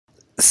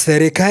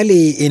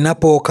Serikali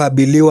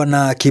inapokabiliwa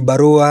na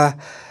kibarua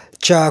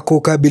cha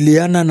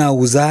kukabiliana na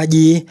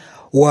uuzaji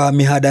wa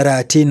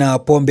mihadarati na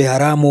pombe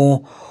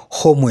haramu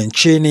humu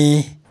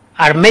nchini,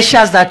 are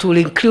measures that will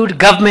include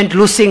government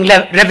losing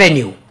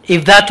revenue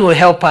if that will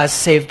help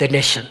us save the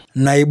nation.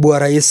 Naibu wa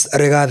Rais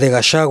Rigathi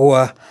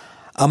Gachagua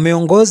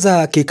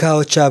ameongoza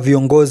kikao cha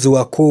viongozi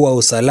wakuu wa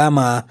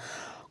usalama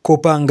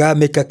kupanga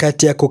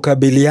mikakati ya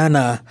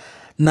kukabiliana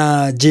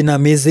na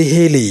jinamizi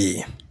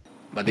hili.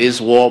 But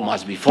this war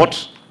must be fought.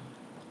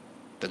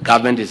 The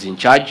government is in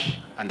charge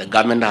and the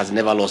government has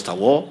never lost a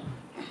war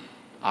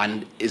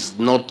and is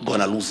not going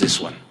to lose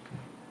this one.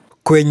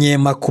 Kwenye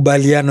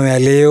makubaliano ya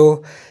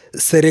leo,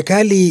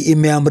 serikali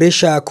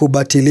imeamrisha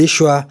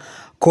kubatilishwa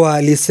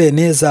kwa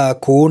leseni za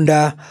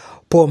kuunda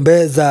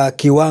pombe za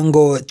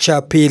kiwango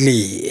cha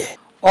pili.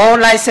 All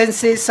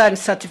licenses and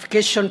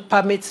certification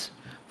permits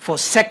for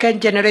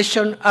second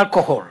generation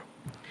alcohol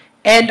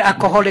and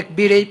alcoholic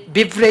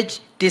beverage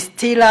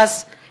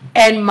distillers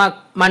and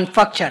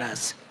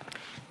manufacturers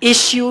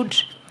issued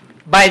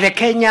by the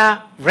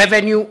Kenya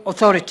Revenue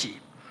Authority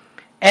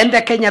and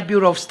the Kenya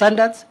Bureau of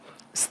Standards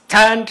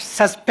stand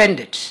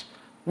suspended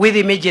with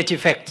immediate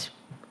effect.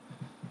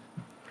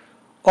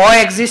 All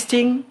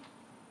existing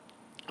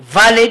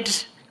valid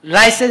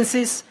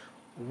licenses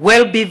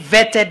will be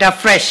vetted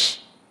afresh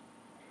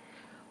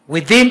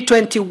within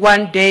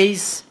 21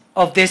 days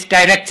of this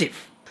directive.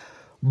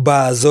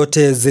 Baa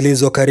zote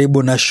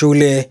zilizokaribu na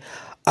shule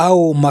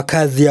au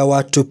makazi ya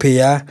watu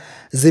pia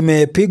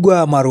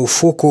zimepigwa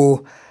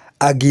marufuku,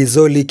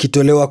 agizo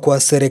likitolewa kwa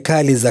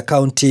serikali za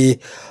kaunti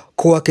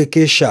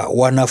kuhakikisha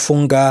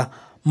wanafunga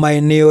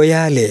maeneo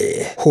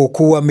yale,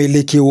 huku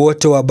wamiliki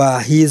wote wa baa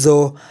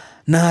hizo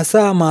na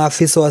hasa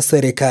maafisa wa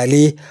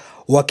serikali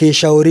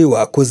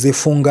wakishauriwa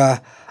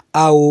kuzifunga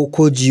au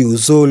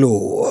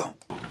kujiuzulu.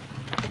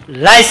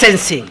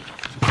 Licensing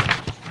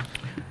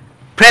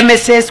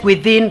premises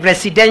within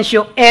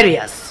residential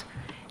areas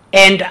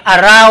and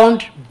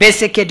around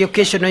basic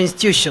educational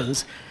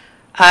institutions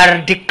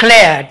are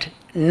declared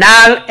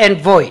null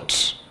and void.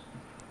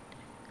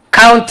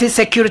 County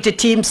security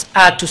teams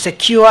are to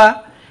secure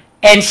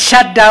and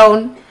shut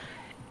down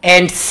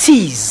and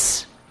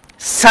seize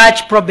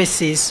such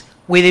premises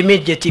with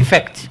immediate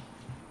effect.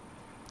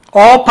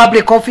 All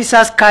public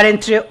officers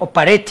currently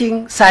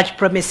operating such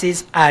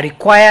premises are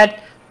required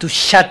to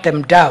shut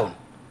them down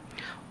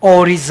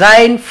or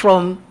resign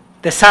from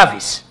the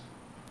service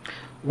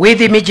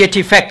with immediate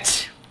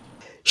effect.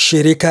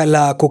 Shirika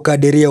la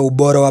kukadiria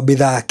ubora wa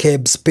bidhaa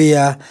KEBS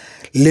pia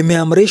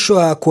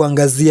limeamrishwa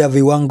kuangazia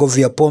viwango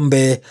vya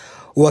pombe,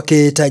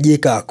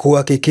 wakihitajika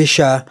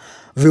kuhakikisha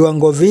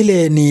viwango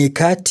vile ni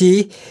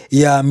kati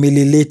ya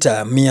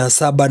mililita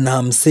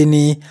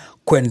 750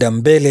 kwenda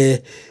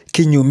mbele,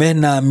 kinyume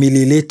na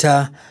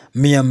mililita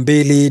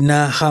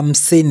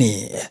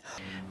 250.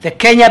 The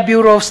Kenya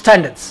Bureau of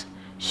Standards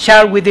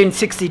shall within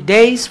 60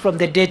 days from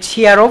the date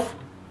hereof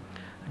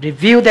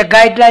review the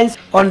guidelines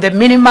on the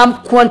minimum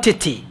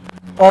quantity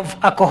of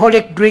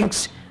alcoholic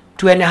drinks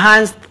to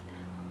enhance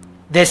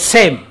the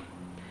same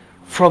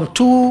from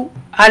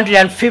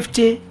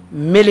 250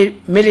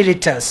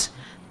 milliliters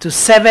to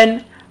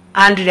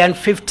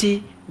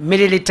 750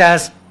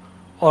 milliliters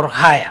or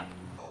higher.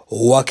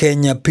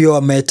 Wakenya pia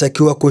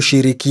wametakiwa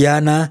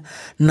kushirikiana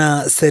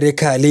na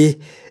serikali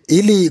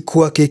ili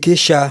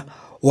kuhakikisha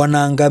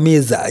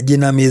wanaangamiza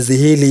jinamizi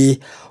hili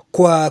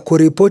kwa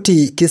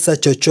kuripoti kisa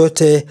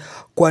chochote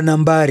kwa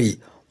nambari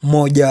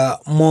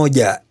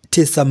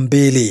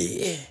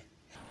 1192.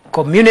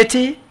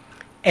 Community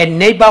and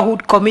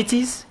neighborhood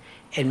committees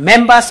and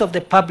members of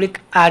the public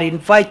are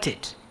invited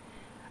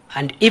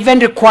and even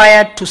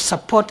required to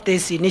support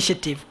this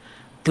initiative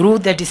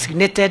through the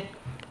designated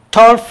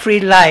toll-free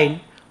line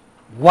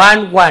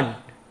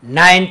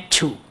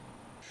 1192.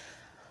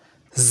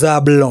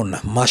 Zablon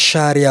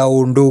Macharia,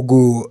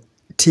 Undugu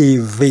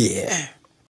TV.